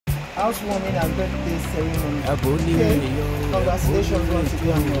housewarming and birthday ceremony. Okay. Congratulations once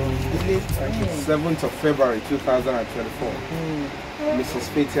again. 7th of February 2024. Mrs.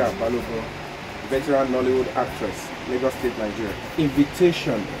 Fathia Balogun, veteran Nollywood actress, Lagos State, Nigeria.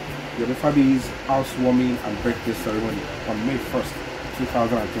 Invitation, Yomi Fabiyi'S housewarming and birthday ceremony on May 1st,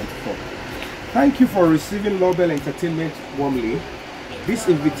 2024. Thank you for receiving Lobel Entertainment warmly. This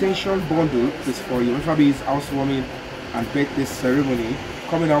invitation bundle is for Yomi Fabiyi'S housewarming and birthday ceremony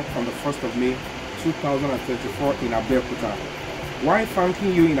coming up on the 1st of May 2024 in Abeokuta. While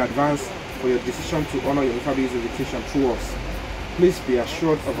thanking you in advance for your decision to honor Yomi Fabiyi'S invitation through us, please be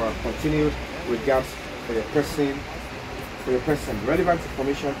assured of our continued regards for your person. Relevant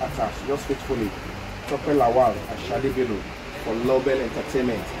information attached. Yours faithfully, Tope Lawal and Shadi Bello for Lobel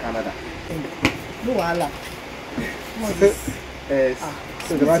Entertainment, Canada. No, Allah. What is this?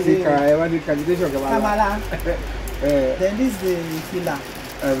 So the candidation. Kamala. Then this is the filler.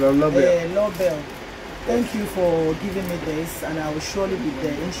 Lobel. Thank you for giving me this, and I will surely be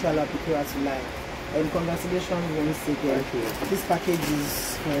there, inshallah, because I like. And congratulations once again. This package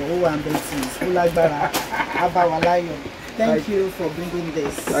is for all ambitions. Thank you for bringing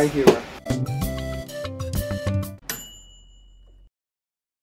this. Thank you.